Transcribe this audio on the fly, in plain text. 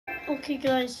Okay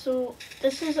guys, so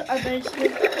this is an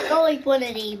announcement, not like one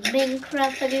of the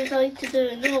Minecraft videos I like to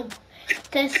do, no.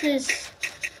 This is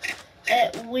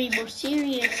way more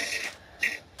serious.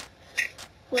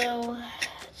 Well,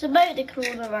 it's about the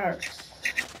coronavirus.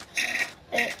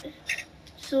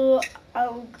 So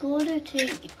I'm going to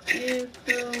take you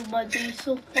through my day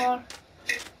so far.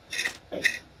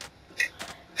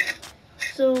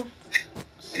 So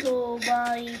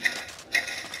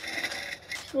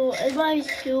in my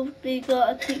school we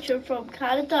got a teacher from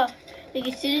Canada, like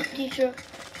a student teacher.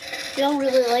 We all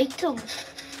really liked him.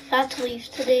 Had to leave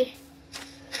today.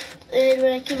 And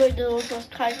when I came out the door, I was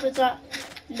crying for that.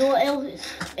 No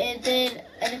else. And then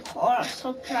in the car, I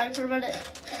stopped crying for a minute.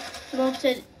 And Mom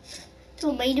said,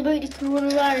 "Don't mind about the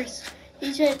coronavirus."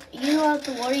 He said, "You don't have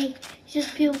to worry. It's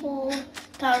just people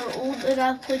that are old and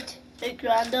athlete like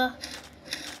Granda."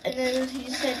 And then he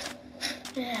said,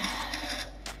 yeah.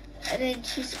 And then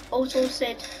she also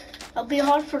said, "It'll be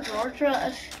hard for Georgia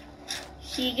if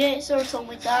she gets it or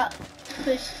something like that,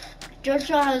 because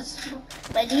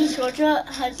my niece Georgia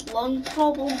has lung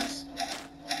problems.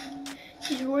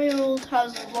 She's really old,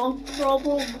 has lung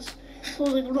problems, so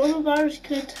the coronavirus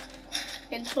could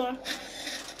enter her."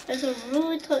 It's a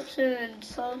really touching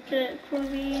subject for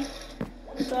me,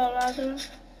 so I'd rather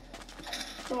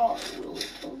not really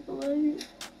talk about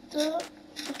that.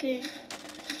 Okay.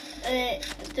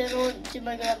 They don't do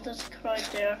my granddad's cried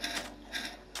there.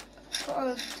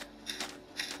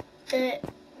 And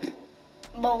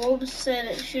my mom said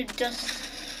it should just,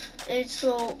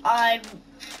 so I'm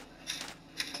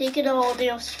taking a holiday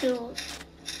off school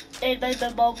and by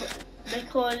my mom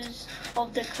because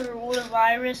of the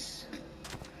coronavirus.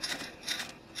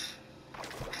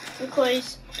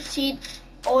 Because see,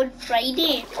 on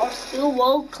Friday our school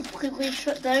will completely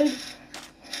shut down.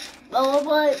 My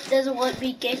mama doesn't want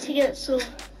me getting it, so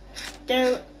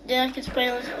then I can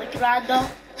spend it like Granda,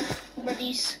 my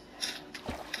niece.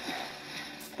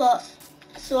 But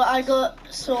so I'm not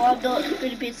going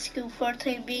to be at school for the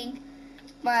time being.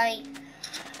 Well,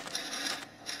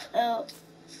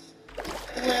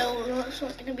 that's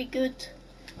not going to be good.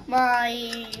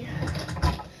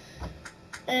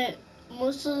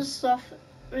 Most of the stuff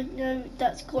right now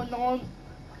that's going on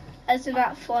isn't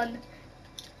that fun.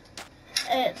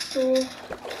 So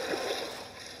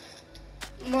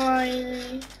my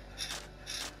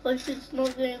life is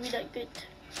not going to be that good.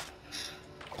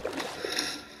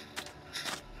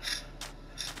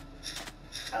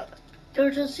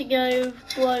 Georgia's to go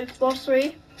below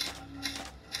bursary.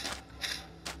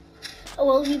 I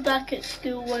will be back at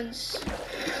school once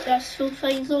the school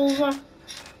thing's over.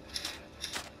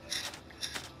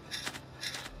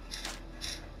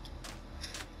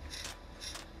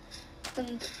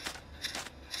 And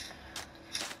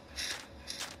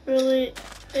really,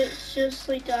 it's just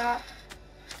like that.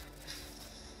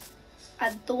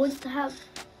 I don't have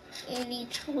any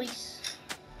choice.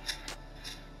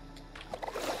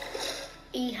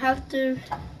 You have to.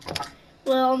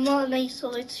 Well, I'm not in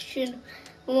isolation.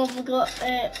 Mom got.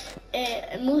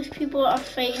 Most people are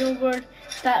fighting over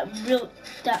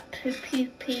that poopy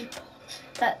paper,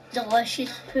 that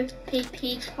delicious poopy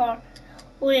paper.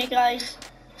 Oh yeah, guys,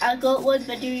 I got one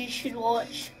video you should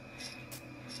watch.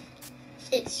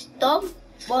 It's dumb,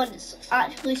 but it's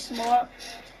actually smart.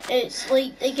 It's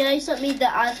like the guys that made the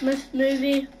Azimuth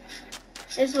movie.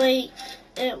 It's like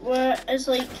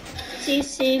Stay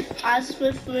Safe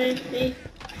Azimuth movie.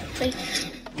 Like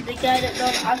the guy that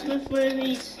done Azimuth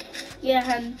movies. Yeah,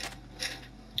 him.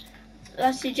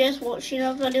 I suggest watching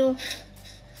that video.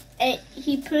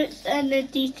 He puts in the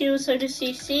details how to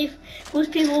stay safe.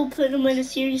 Most people put them in a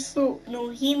serious note. No,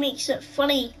 he makes it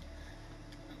funny.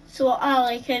 So I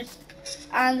like it.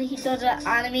 And he does it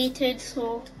animated,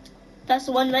 so that's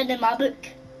the one written in my book.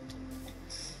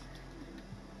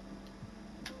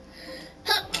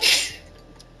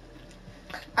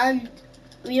 And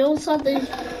we also did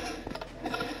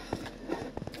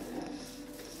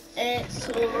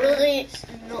so really it's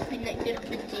not been that good of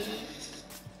a day.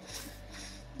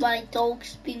 My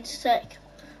dog's been sick.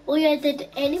 Oh yeah, did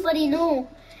anybody know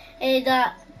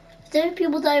that some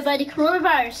people die by the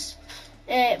coronavirus?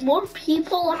 More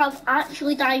people have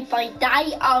actually died by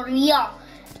diarrhea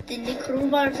than the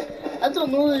coronavirus. I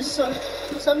don't know,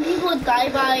 some people die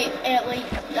by like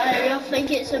diarrhea. I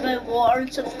think it's about water.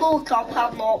 So if go look up,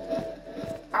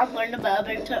 I've learned a bit about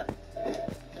it.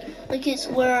 Like it's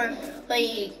where,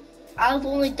 like, I've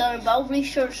only done a bit of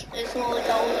research. It's not like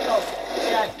I looked up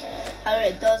like how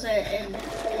it does it and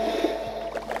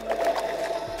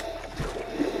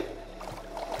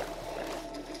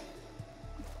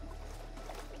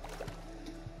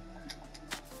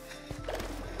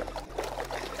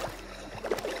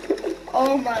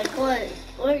Oh my god,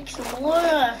 works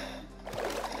more.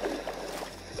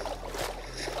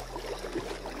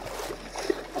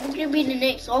 I'm gonna be the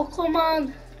next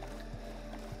Aquaman.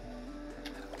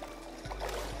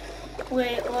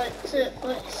 Wait, what's it?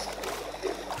 What's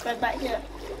right back here?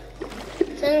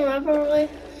 Is that a rubber way?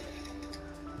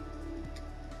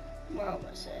 Mama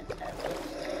said that.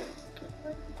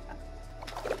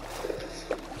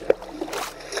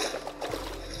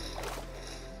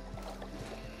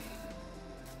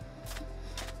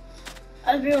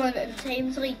 Everyone, in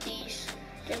times like these,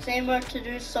 just remember to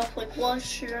do stuff like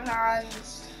wash your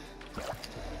hands.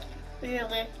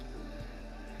 Really.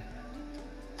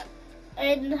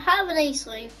 And have a nice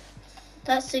life.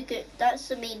 That's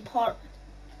the main part.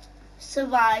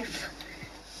 Survive.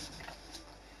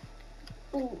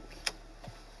 Ooh.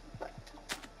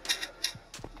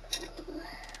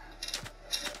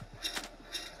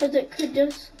 Because it could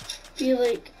just be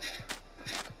like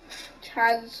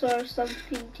cancer or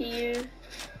something to you.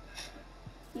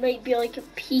 Might be like a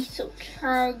piece of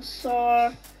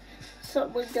cancer,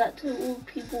 something like that to old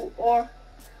people, or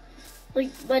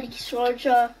like many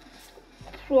soldier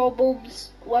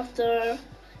problems with their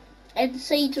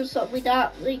insides or something like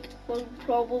that, like lung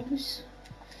problems.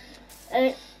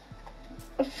 I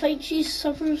think she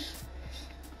suffers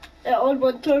on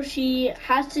winter. She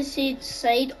has to stay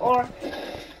inside, or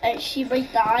she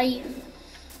might die.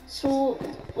 So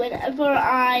whenever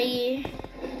I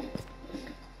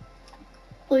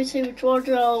play say with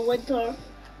Georgia or winter,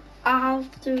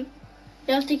 you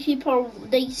have to keep her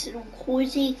nice and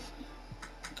cozy.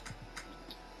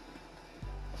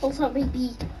 Also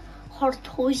maybe her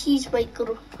toesies might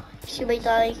go, she might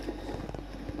die.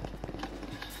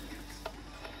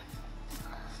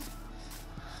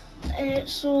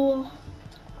 So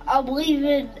I'm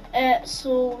leaving it,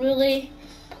 so really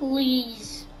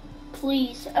please,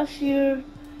 if you're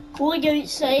going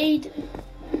outside,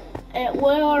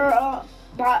 wear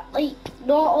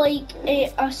not like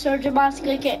a surgeon mask,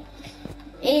 like a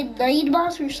N9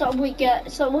 mask or something like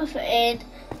that, something with an N,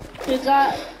 because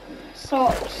that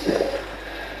stops,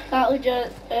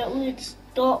 it would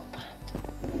stop.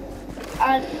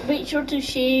 And make sure to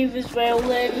shave as well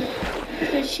then,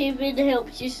 because shaving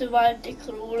helps you survive the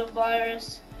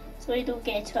coronavirus, so you don't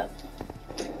get it.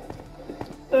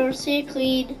 Or stay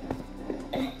clean,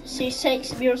 stay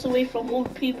 6 meters away from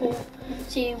old people,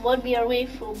 stay 1 meter away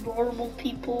from normal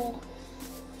people.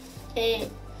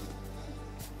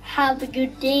 Have a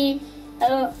good day.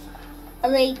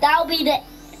 That'll be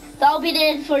the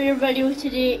end for your video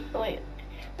today.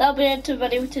 That'll be the end of the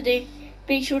video today.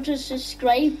 Make sure to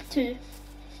subscribe to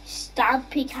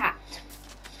Stampy Cat.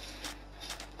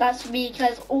 That's me,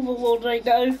 guys, Overlord right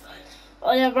now.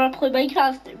 Whenever I play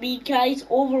Minecraft, me, guys,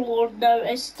 Overlord now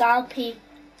is Stampy.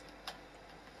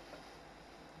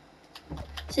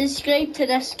 Subscribe to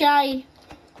this guy.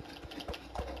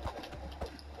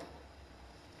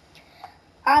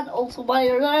 And also while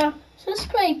you're there,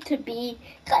 subscribe to me.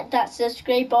 Click that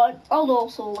subscribe button and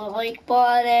also the like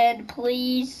button,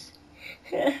 please.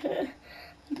 I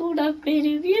don't have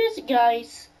many views,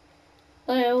 guys.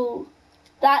 Well,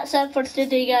 that's it for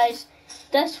today, guys.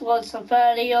 This was a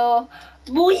video.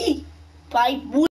 Bye. Bye.